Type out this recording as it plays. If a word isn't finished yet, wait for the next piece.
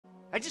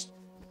I just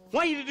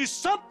want you to do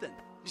something.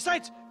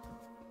 Besides,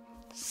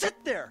 sit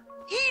there,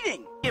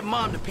 eating. Get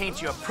Mom to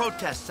paint you a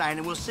protest sign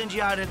and we'll send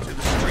you out into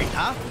the street,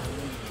 huh?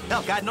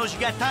 Hell, God knows you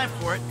got time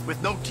for it,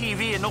 with no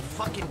TV and no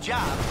fucking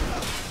job.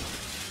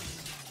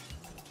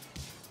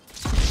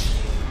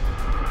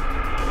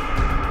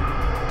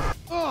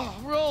 Oh,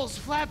 rolls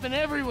flapping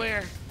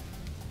everywhere.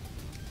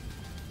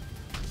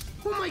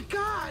 Oh my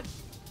God!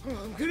 Oh,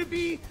 I'm gonna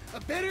be a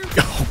better...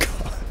 Oh God.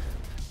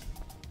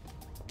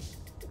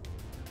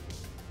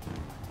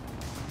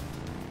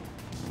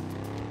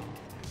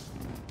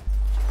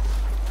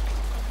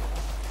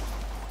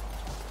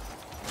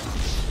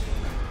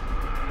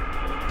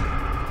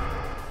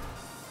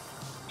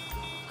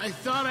 I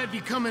thought I'd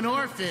become an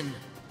orphan.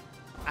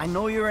 I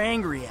know you're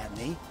angry at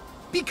me.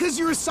 Because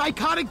you're a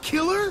psychotic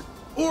killer?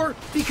 Or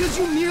because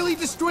you nearly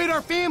destroyed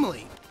our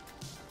family?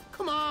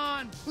 Come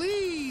on,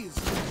 please!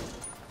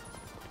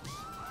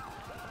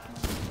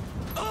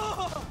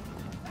 Oh!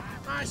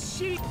 Ah,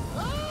 shit!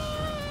 Ah!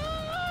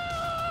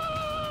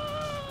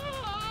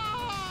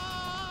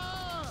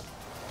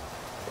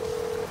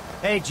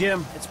 Hey,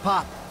 Jim, it's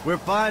Pop. We're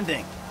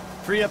bonding.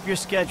 Free up your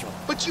schedule.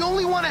 But you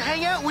only want to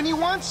hang out when you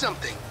want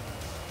something.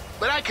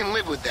 But I can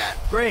live with that.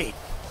 Great.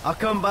 I'll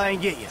come by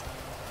and get you.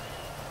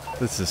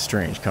 This is a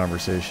strange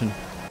conversation.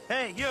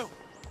 Hey, you.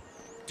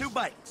 2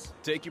 bites.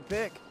 Take your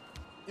pick.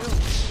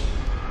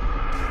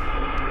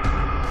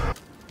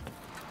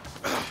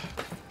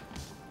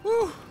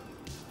 Whew.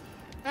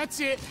 That's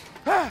it.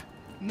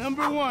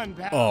 Number 1,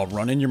 pal. Oh,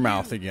 run in your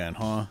mouth again,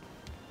 huh?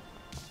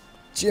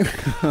 Jim.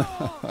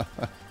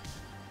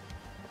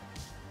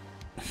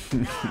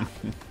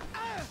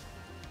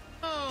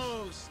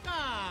 Oh,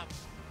 stop.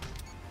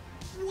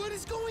 What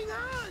is going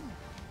on?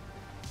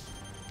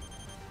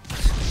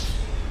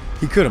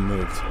 He could have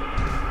moved.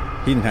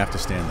 He didn't have to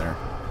stand there.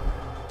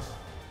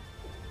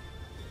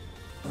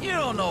 You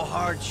don't know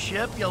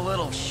hardship, you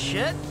little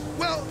shit.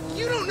 Well,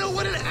 you don't know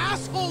what an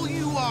asshole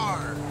you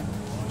are.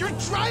 You're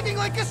driving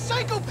like a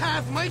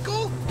psychopath,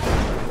 Michael.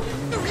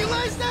 You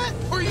realize that?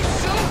 Or are you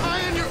so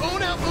high on your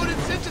own outmoded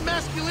sense of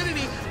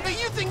masculinity that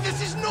you think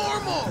this is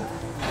normal?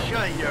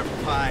 Shut your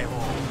pie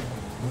hole.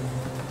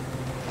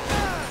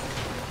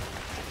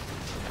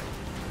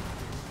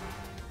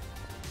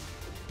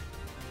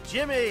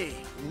 Jimmy!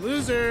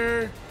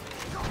 Loser.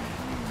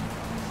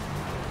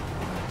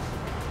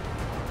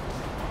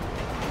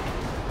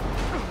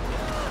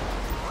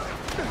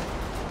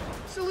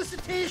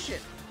 Solicitation.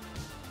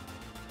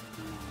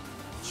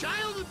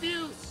 Child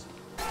abuse.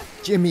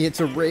 Jimmy,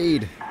 it's a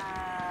raid.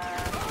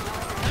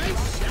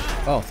 Nice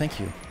shot. Oh, thank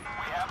you.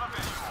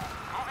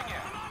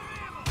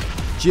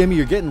 Jimmy,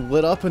 you're getting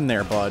lit up in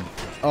there, bud.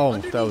 Oh,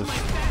 that was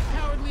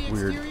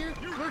weird.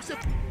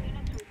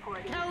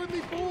 Cowardly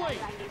boy.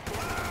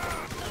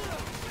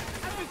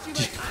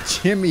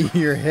 Jimmy,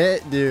 you're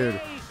hit, dude.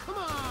 Hey, come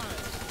on.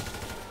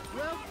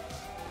 Well,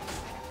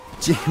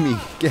 Jimmy,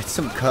 get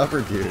some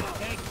cover, dude.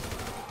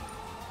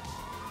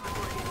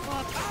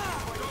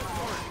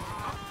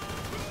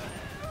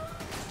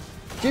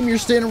 Jimmy, you're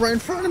standing right in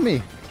front of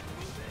me.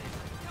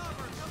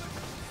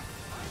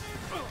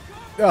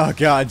 Oh,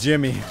 God,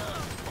 Jimmy.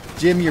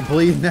 Jimmy, you're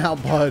bleeding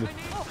out, bud.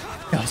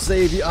 I'll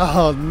save you.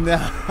 Oh, no.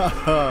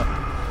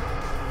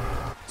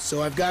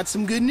 so I've got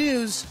some good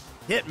news.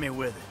 Hit me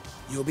with it.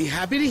 You'll be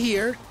happy to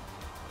hear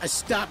I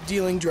stopped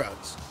dealing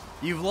drugs.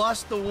 You've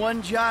lost the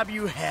one job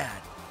you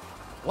had.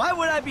 Why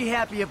would I be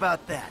happy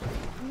about that?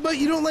 But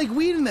you don't like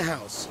weed in the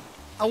house.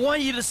 I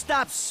want you to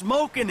stop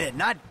smoking it,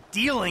 not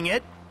dealing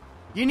it.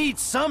 You need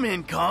some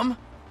income.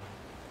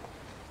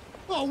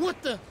 Oh,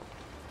 what the?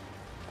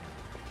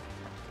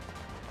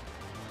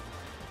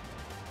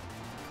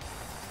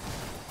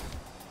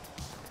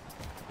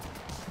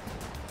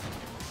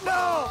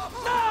 No!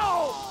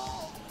 No!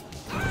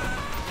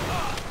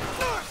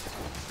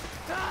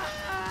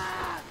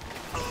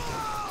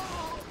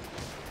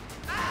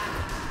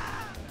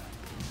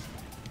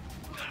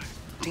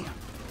 Damn.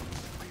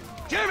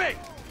 Jimmy!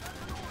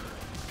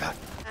 God.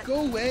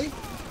 Go away.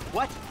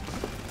 What?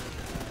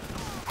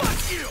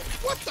 Fuck you!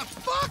 What the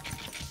fuck?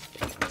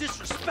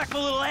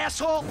 Disrespectful little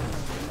asshole!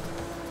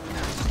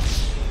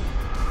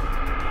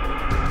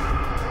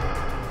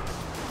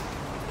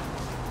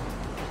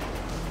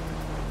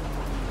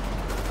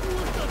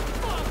 What the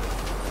fuck?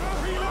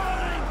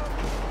 Reloading!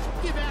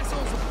 Give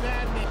assholes a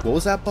bad name. What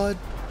was that, bud?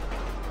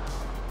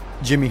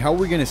 Jimmy, how are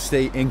we gonna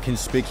stay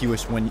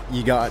inconspicuous when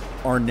you got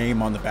our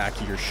name on the back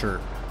of your shirt?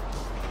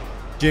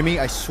 Jimmy,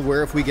 I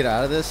swear if we get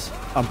out of this,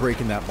 I'm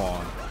breaking that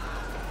bong.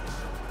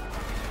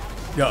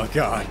 Oh,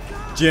 God.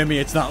 Jimmy,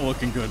 it's not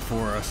looking good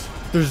for us.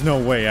 There's no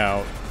way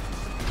out.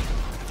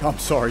 I'm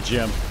sorry,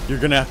 Jim. You're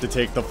gonna have to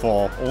take the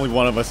fall. Only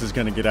one of us is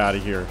gonna get out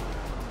of here.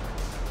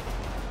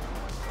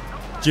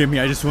 Jimmy,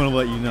 I just want to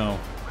let you know.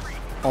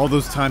 All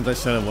those times I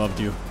said I loved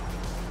you,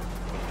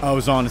 I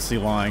was honestly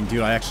lying.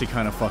 Dude, I actually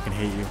kind of fucking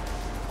hate you.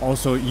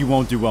 Also, you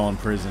won't do well in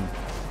prison.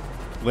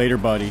 Later,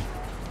 buddy.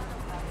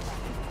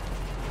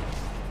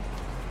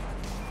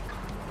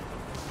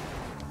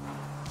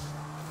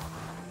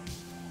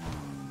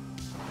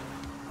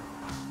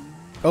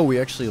 Oh, we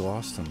actually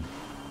lost him.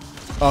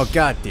 Oh,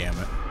 god damn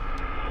it.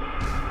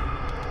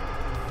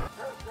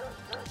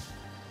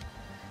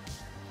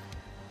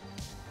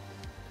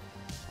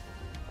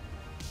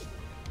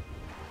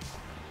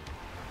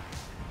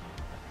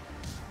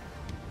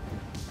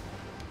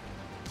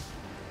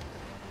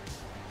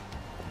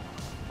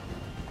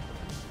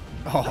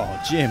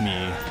 Oh,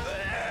 Jimmy.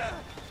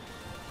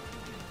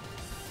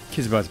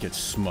 Kid's about to get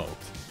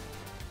smoked.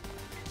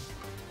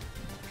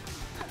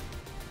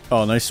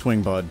 Oh, nice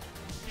swing, bud.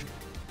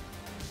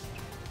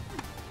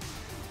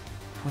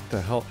 What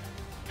the hell?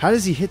 How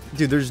does he hit?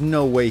 Dude, there's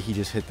no way he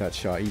just hit that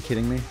shot. Are you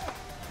kidding me?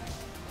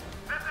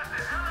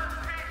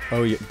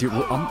 Oh, yeah. Dude,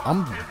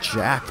 I'm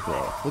jacked,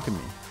 bro. Look at me.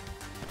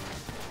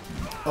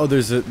 Oh,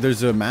 there's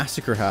a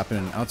massacre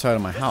happening outside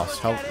of my house.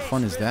 How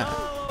fun is that?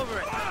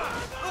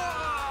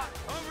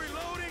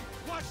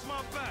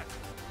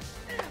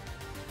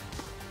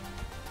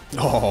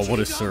 Oh, what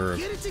a serve.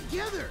 Get it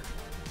together.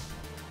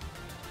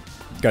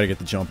 Gotta get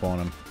the jump on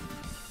him.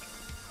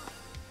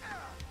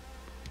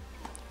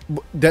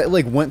 That,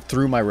 like, went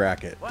through my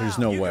racket. There's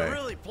no way.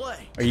 Really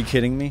play. Are you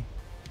kidding me?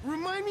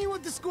 Remind me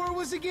what the score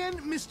was again,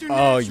 Mr.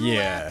 Oh, Natural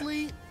yeah.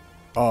 Athlete.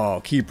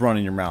 Oh, keep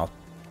running your mouth.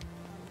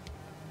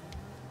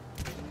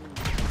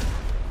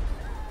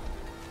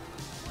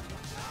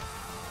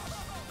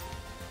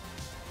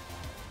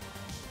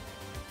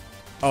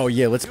 Oh,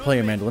 yeah, let's play,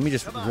 Amanda. Let me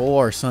just roll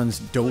our son's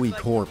doughy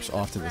corpse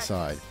off to the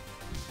side.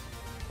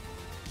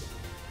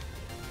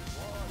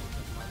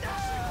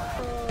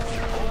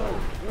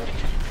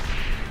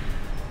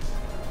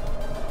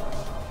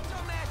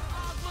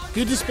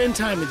 Good to spend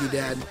time with you,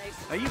 Dad.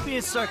 Are you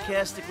being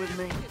sarcastic with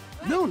me?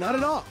 No, not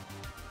at all.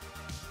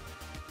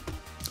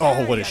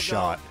 Oh, what a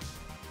shot.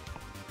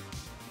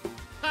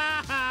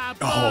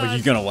 Oh,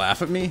 you gonna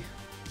laugh at me?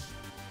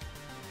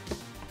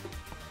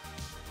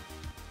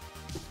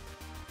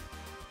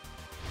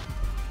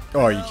 Oh,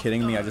 are you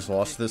kidding me? I just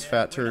lost this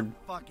fat turd.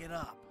 Fuck it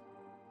up.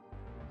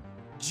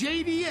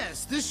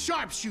 JDS, the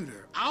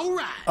sharpshooter. All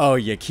right. Oh,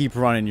 yeah, keep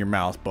running your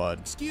mouth, bud.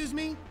 Excuse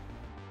me?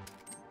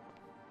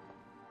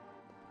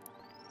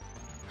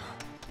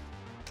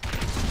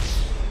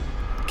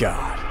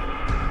 God.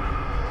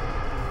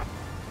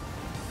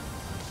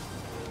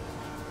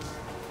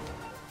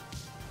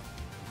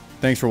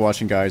 Thanks for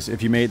watching, guys.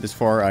 If you made it this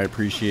far, I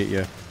appreciate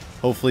you.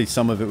 Hopefully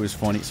some of it was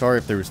funny. Sorry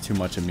if there was too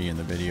much of me in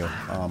the video.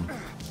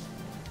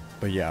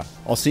 But yeah,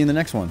 I'll see you in the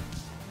next one.